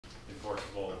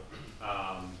enforceable.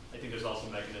 I think there's also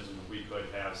a mechanism that we could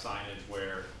have signage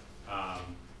where,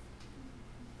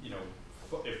 you know,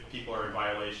 if people are in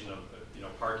violation of, you know,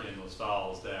 parking in those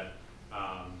stalls, that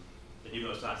even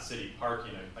though it's not city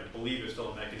parking, I believe there's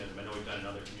still a mechanism. I know we've done in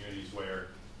other communities where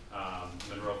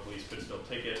Monroe police could still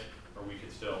ticket, or we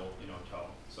could still, you know, tow.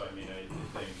 So I mean, I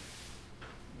think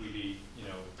we'd be, you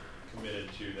know, committed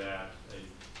to that.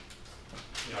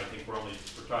 You know, I think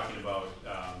we're talking about,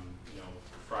 you know,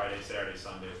 Friday, Saturday,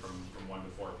 Sunday from 1 to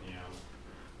 4 p.m.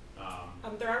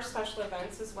 There are special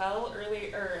events as well.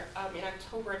 Earlier, in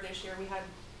October of this year, we had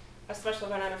a special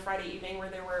event on a Friday evening where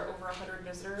there were over 100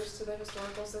 visitors to the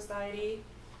Historical Society.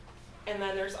 And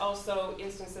then there's also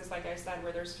instances, like I said,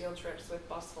 where there's field trips with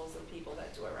busfuls of people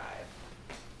that do arrive.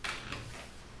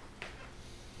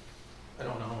 I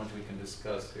don't know how much we can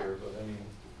discuss here, but I mean,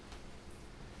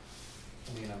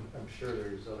 I'm sure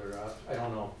there's other options. I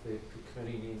don't know if the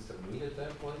committee needs to meet at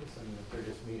that place. I mean, if they're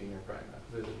just meeting, they're probably not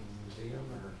visiting the museum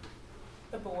or.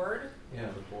 The board? Yeah,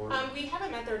 the board. We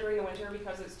haven't met there during the winter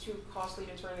because it's too costly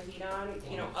to turn the heat on,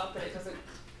 you know, up, and it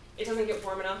doesn't get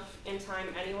warm enough in time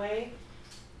anyway.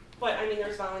 But I mean,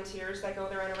 there's volunteers that go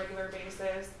there on a regular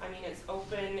basis. I mean, it's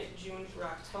open June through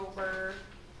October,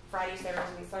 Fridays,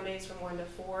 Saturdays, and Sundays from 1 to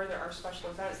 4. There are special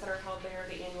events that are held there.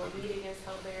 The annual meeting is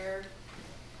held there.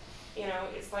 You know,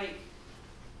 it's like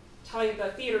telling the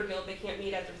theater guild they can't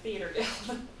meet at their theater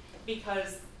guild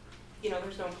because, you know,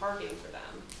 there's no parking for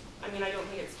them. I mean, I don't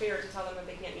think it's fair to tell them that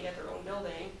they can't meet at their own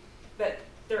building, but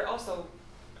they're also,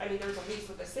 I mean, there's a lease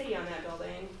with the city on that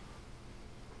building.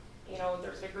 You know,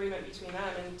 there's an agreement between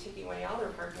them, and taking away all their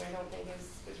parking I don't think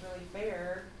is really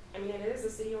fair. I mean, it is a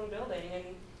city-owned building, and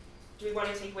do we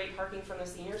want to take away parking from the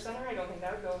senior center? I don't think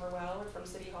that would go over well, or from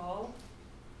City Hall.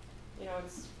 You know,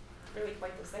 it's really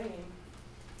quite the same.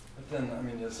 But then, I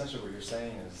mean, essentially what you're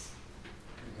saying is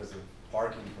because of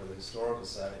parking for the Historical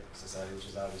Society, which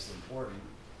is obviously important,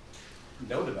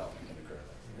 no development can occur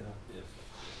there. Yeah.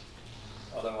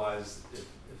 If otherwise, if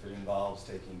it involves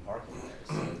taking parking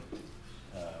there.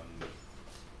 So,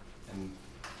 and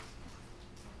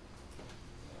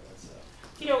that's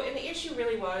you know, and the issue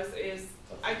really is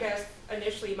I guess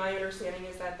initially my understanding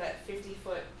is that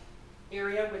 50-foot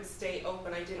area would stay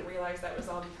open. I didn't realize that was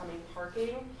all becoming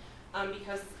parking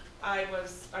because I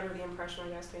was under the impression, I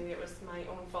guess maybe it was my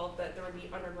own fault, that there would be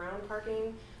underground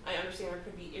parking. I understand there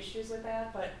could be issues with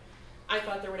that, but I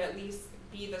thought there would at least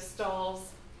be the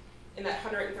stalls in that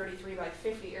 133 by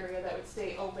 50 area that would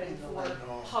stay open for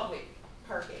public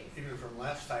parking. Even from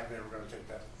last time, they were going to take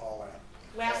that all out.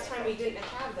 Last time we didn't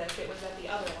have this, it was at the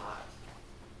other lot.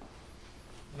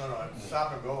 No,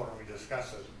 stop and go when we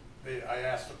discussed it.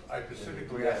 I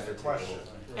specifically asked the question.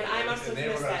 And I must have missed that part. And they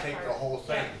were going to take the whole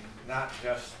thing, yeah. not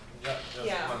just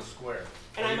yeah. one square.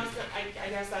 And I must have, I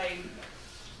guess I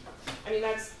mean,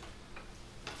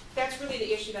 that's really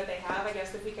the issue that they have. I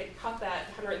guess if we could cut that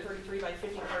 133 by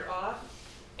 50 part off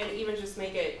and even just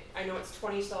make it, I know it's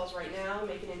 20 stalls right now,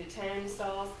 make it into 10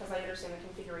 stalls, because I understand the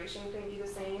configuration couldn't be the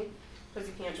same because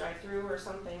you can't drive through or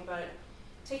something, but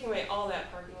taking away all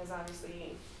that parking is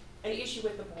obviously an issue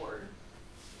with the board.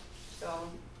 So.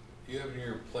 Do you have in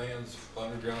your plans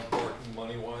underground parking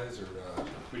money-wise or not?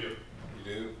 We do. You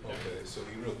do? Okay, so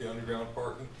even with the underground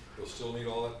parking, you'll still need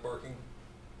all that parking?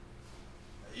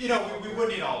 You know, we would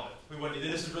need all of it. We would.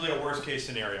 This is really a worst case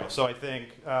scenario. So I think,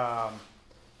 so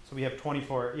we have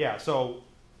 24. Yeah. So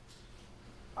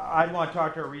I'd want to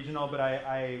talk to a regional, but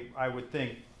I would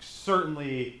think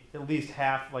certainly at least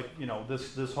half, like, you know,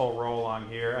 this whole row along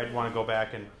here. I'd want to go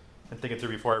back and think it through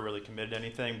before I really committed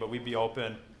anything. But we'd be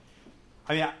open.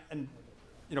 I mean, and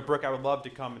you know, Brooke, I would love to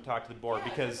come and talk to the board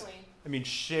because definitely. I mean,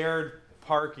 shared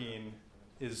parking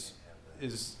is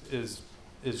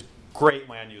great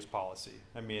land use policy.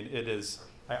 I mean, it is.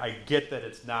 I get that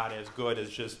it's not as good as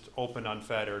just open,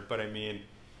 unfettered, but I mean,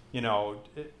 you know,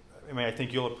 I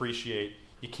think you'll appreciate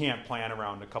you can't plan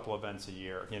around a couple events a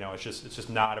year. You know, it's just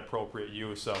not appropriate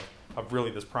use of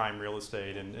really this prime real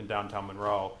estate in downtown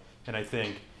Monroe. And I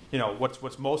think, you know,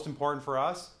 what's most important for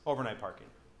us, overnight parking.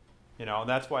 You know, and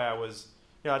that's why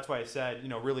that's why I said, you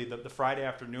know, really the Friday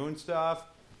afternoon stuff,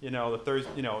 you know, the Thursday,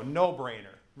 you know, no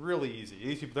brainer, really easy.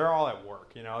 These people, they're all at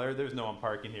work. You know, there's no one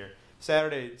parking here.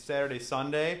 Saturday,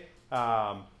 Sunday,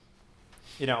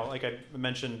 you know, like I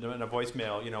mentioned in a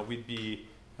voicemail, you know, we'd be,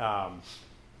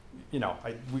 you know,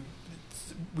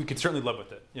 we could certainly live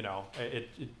with it. You know, it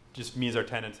just means our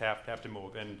tenants have to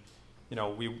move, and you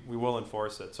know, we will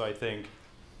enforce it. So I think,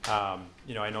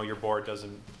 you know, I know your board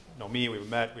doesn't know me. We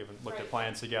haven't looked at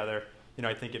plans together. You know,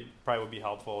 I think it probably would be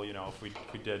helpful, you know, if we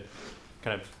did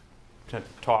kind of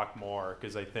talk more,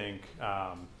 because I think,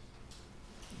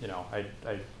 you know,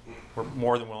 we're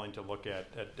more than willing to look at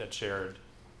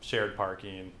shared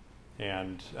parking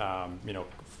and, you know,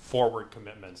 forward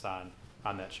commitments on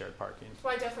that shared parking.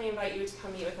 Well, I definitely invite you to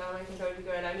come meet with them. I think that would be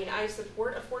good. I mean, I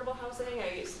support affordable housing.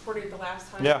 I supported it the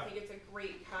last time. Yeah. I think it's a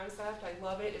great concept. I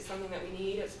love it. It's something that we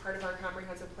need. It's part of our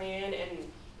comprehensive plan,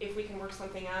 and if we can work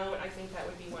something out, I think that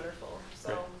would be wonderful. So.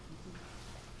 Great.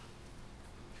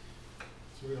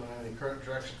 So we don't have any current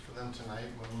direction for them tonight.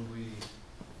 When would we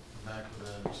come back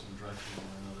with some direction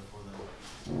or another for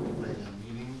them? Regular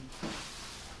meeting?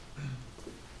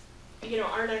 You know,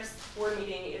 our next board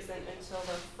meeting isn't until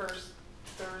the first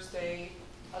Thursday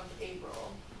of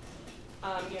April.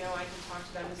 You know, I can talk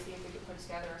to them to see if we could put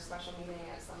together a special meeting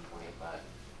at some point, but.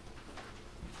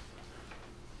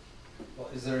 Well,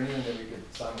 is there anything that we could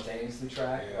simultaneously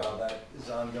track Yeah. while that is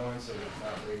ongoing, so we're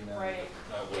not waiting on? Right.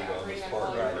 Not wait Yeah, on this bring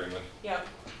parking that on. agreement. Yep.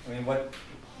 I mean, what?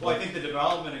 Well, I think the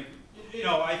development, you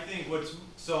know, I think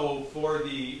so for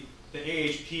the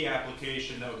AHP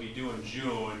application that would be due in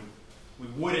June, we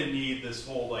wouldn't need this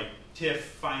whole like TIF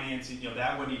financing, you know,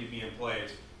 that would need to be in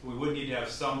place. We would need to have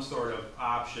some sort of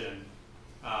option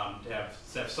to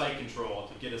have site control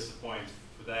to get us the points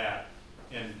for that.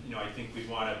 And, you know, I think we'd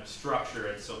want to structure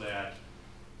it so that,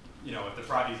 you know, if the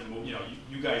project isn't moving, you know,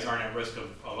 you guys aren't at risk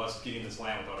of us getting this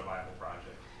land without a viable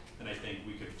project. And I think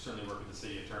we could certainly work with the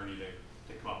city attorney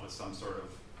to come up with some sort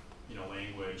of, you know,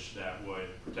 language that would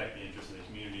protect the interest of the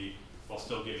community while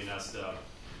still giving us the,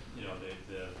 you know,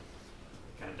 the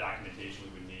kind of documentation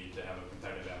we would need to have a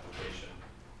competitive application.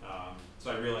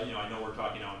 So I realize, you know, I know we're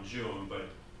talking out in June, but,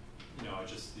 you know, it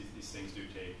just, these things do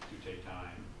take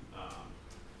time.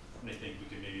 And I think we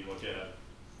could maybe look at a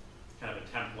kind of a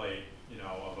template, you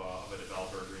know, of a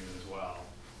developer agreement as well,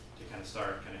 to kind of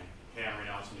start kind of hammering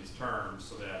out some of these terms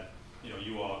so that, you know,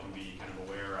 you all can be kind of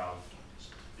aware of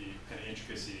the kind of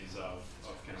intricacies of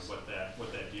kind of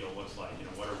what that deal looks like. You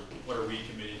know, what are we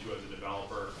committing to as a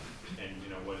developer, and, you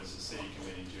know, what is the city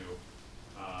committing to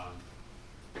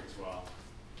as well.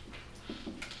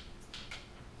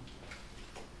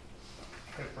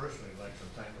 I personally like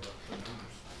some time to look for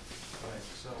numbers, Right,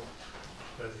 so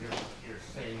because you're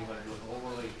saying you're gonna do an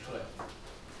overlay trip.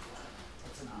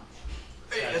 It's an option.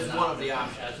 As It's an one of option. the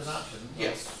options. As an option.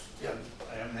 Yes. Yeah,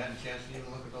 I haven't had a chance to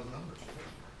even look at those numbers.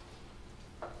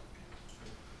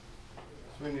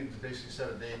 So we need to basically set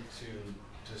a date to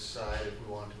decide if we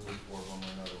want to move forward one way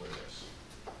or another with this.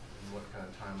 And what kind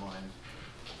of timeline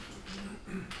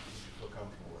you feel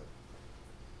comfortable with.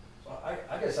 Well,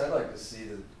 I guess I'd like to see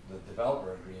the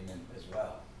developer agreement as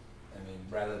well. I mean,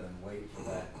 rather than wait for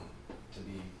that to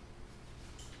be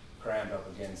crammed up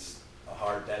against a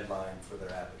hard deadline for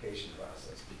their application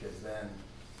process, because then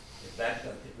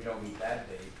if we don't meet that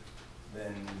date,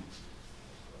 then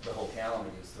the whole calendar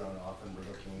gets thrown off and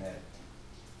we're looking at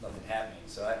nothing happening.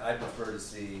 So I prefer to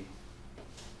see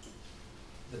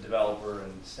the developer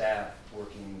and staff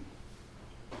working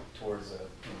towards an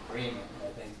agreement. And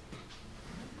I think you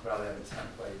probably have a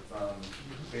template from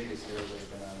previous years that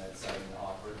have been on that site and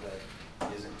offered that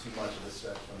isn't too much of a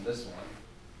stretch from this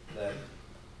one.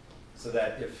 So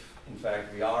that if in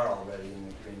fact we are already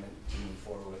in agreement to move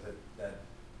forward with it, that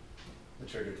the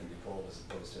trigger can be pulled as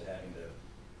opposed to having to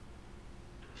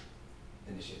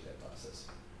initiate that process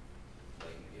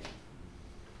late in the game.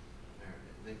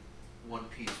 I think one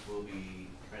piece will be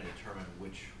trying to determine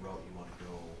which route you want to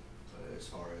go as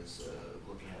far as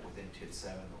looking at within TID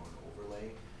 7 or an overlay.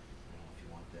 If you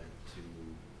want that to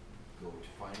go to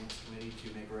finance committee to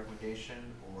make a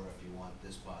recommendation, or if you want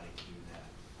this body to do that.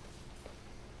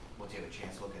 Once you have a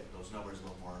chance to look at those numbers a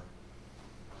little more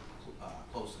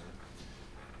closely.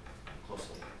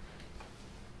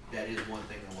 That is one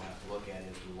thing that we'll have to look at,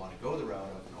 is we want to go the route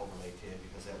of an overlay TID,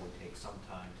 because that would take some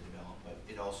time to develop, but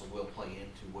it also will play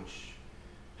into which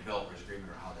developer's agreement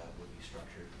or how that would be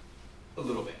structured a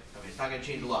little bit. I mean, it's not going to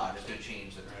change a lot, it's going to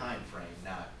change the time frame,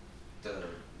 not the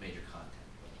major content.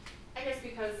 I guess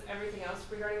because everything else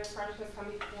regarding this project has come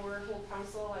before whole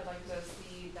council, I'd like to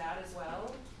see that as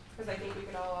well. Because I think we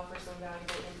could all offer some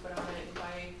valuable input on it, and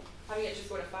by having it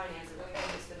just go to finance, it really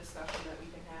limits the discussion that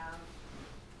we can have.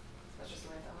 That's just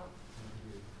my thought.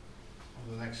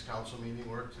 Will the next council meeting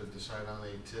work to decide on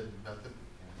a TID method?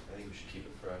 I think we should keep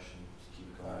it fresh and just keep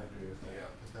it I going. agree with that.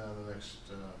 Yeah. If then the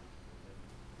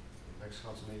next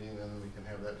council meeting, then we can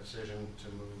have that decision to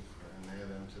move and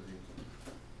add into the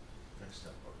next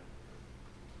step.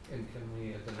 And can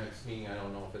we, at the next meeting, I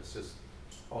don't know if it's just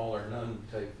all or none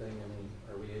type thing, I mean,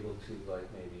 are we able to, like,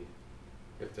 maybe,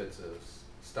 if it's a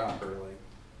stopper, like,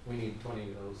 we need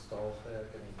 20 of those stalls back,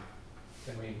 I mean,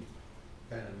 can we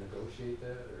kind of negotiate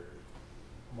that, or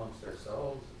amongst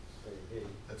ourselves, say, hey,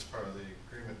 That's part of the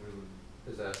agreement we would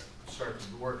Is that? Start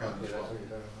to work on Yeah, this that's well. what you're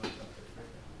talking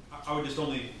about. I would just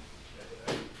only,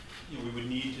 you know, we would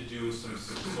need to do some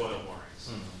soil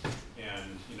borings.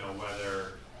 And, you know,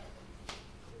 whether,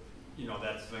 you know,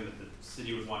 that's something that the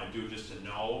city would want to do just to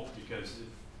know, because if,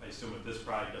 I assume if this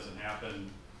project doesn't happen,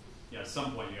 you know, at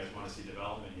some point you guys want to see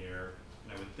development here,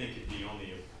 and I would think it'd be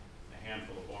only a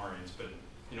handful of borings, but,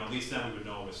 you know, at least then we would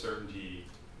know with certainty,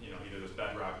 you know, either there's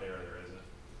bedrock there or there isn't.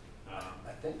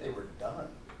 I think they were done.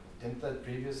 Didn't the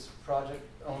previous project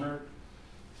owner?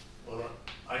 Well,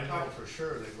 I know for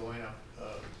sure that going up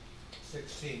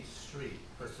 16th Street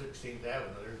or 16th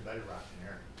Avenue, there's bedrock in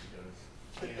there because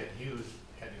Ken and Hughes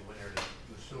had to go in there to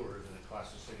do sewers and it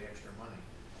cost the city extra money.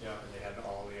 Yeah. And they had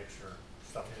all the extra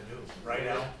stuff to do. Right,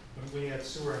 Al? When we had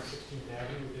sewer on 16th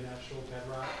Avenue, we did not show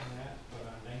bedrock in that, but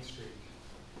on 9th Street,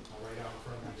 right out in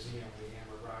front of the museum, we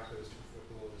hammered rock that was 2 foot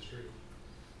below the street.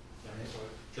 And so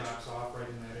it drops off right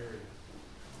in that area.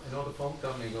 I know the phone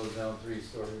company goes down 3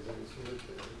 stories. I just lived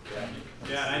there.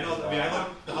 Yeah, and I know, I mean, I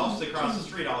look, the houses across the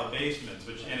street, all the basements,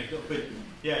 which, but,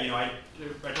 yeah, you know, I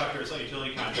talked to a site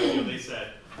utility contractor, you know, they said,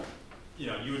 you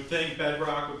know, you would think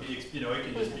bedrock would be, you know, it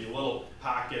can just be little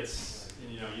pockets,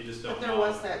 and, you know, you just don't know. But there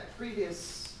was that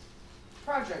previous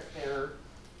project there.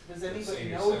 Does anybody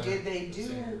Senior know, center, did they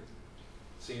do,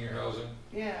 Senior housing.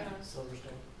 yeah,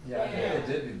 Yeah, I think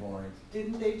they did be boring.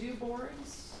 didn't they do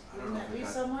borings? I don't Wouldn't know that if be it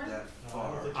got somewhere? that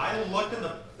far. I looked in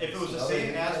the, if it was the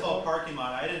same asphalt parking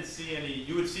lot, I didn't see any,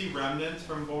 you would see remnants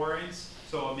from borings,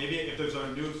 so maybe if there's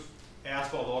a new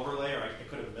asphalt overlay, or I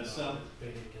could have missed them. They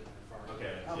didn't get that far.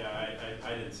 Okay, yeah, I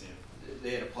didn't see them.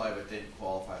 They had applied but didn't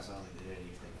qualify, so I don't think they did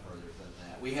anything further than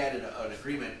that. We had an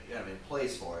agreement kind of in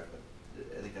place for it, but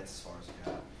I think that's as far as it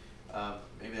got.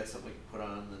 Maybe that's something we can put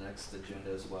on the next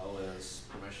agenda as well as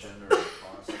permission or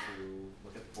cost to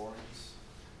look at the borings.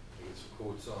 Get some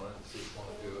quotes on it, see if you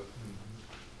want to do it.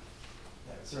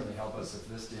 That would certainly help us if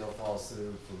this deal falls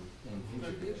through for in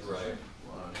future deals. Right.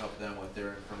 Want to help them with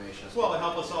their information. as Well, to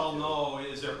well. help us all know,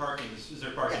 is there parking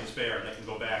spare that can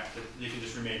go back, that you can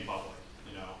just remain public,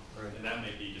 you know? Right. And that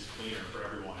may be just cleaner for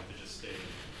everyone if it just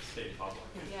stayed public.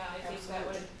 Yeah, I think that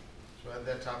would, So add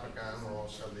that topic on, we'll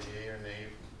also have the yea or nay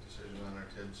decision on our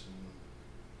tips and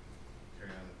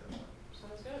carry on with that.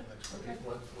 sounds good. Next Okay. week.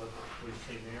 What we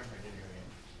see there, I didn't hear you.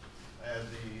 Add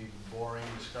the boring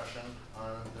discussion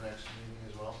on the next meeting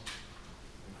as well.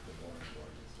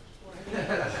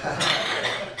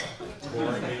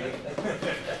 Boring meeting.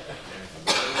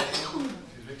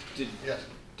 Excuse me? Yes,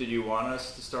 Did you want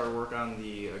us to start work on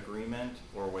the agreement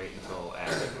or wait until I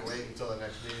after? think we'll wait until the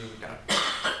next meeting, Got it.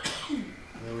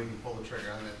 and then we can pull the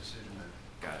trigger on that decision then.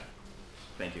 Got it.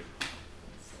 Thank you.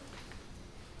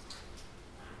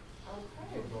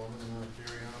 Okay. Bowman,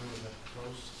 carry on with the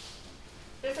close.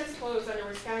 This is closed under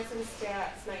Wisconsin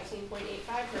Stats 19.85,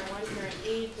 Parent 1, Parent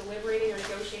E, deliberating or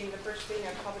negotiating the purchasing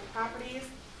of public properties,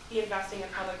 the investing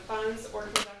of public funds, or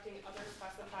conducting other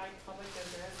specified public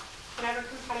business, whenever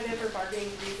competitive or bargaining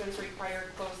reasons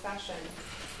require closed session.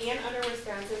 And under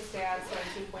Wisconsin Stats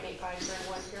 19.85, Parent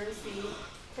 1, Parent C,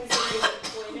 considering the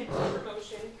employment,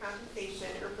 promotion,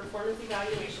 compensation, or performance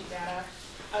evaluation data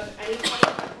of any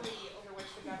public employee over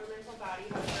which the governmental body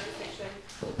has jurisdiction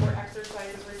or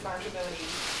exercises responsibility.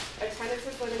 Attendance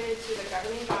is limited to the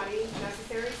governing body,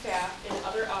 necessary staff, and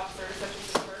other officers such as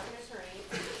the clerk and attorney,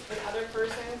 and other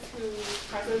persons whose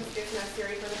presence is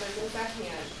necessary for the business at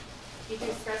hand. Be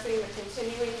discussing the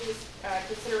continuing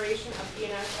consideration of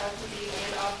BNS LTD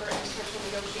land offer and potential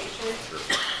negotiation.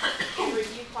 And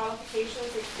review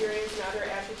qualifications, experience, and other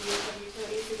attributes of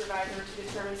utility supervisor to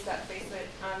determine step placement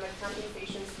on the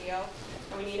compensation scale.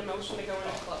 And we need a motion to go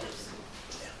into close.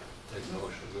 Take a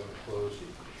motion, go to close.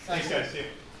 Thanks, guys, see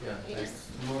you. Yeah, thanks.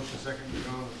 Motion second to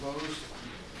go to close.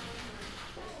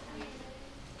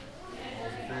 All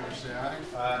in favor, say aye.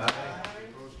 Aye.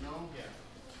 Opposed, no? Yeah.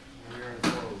 We are in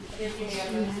close. It is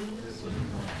unanimous.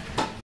 Yes.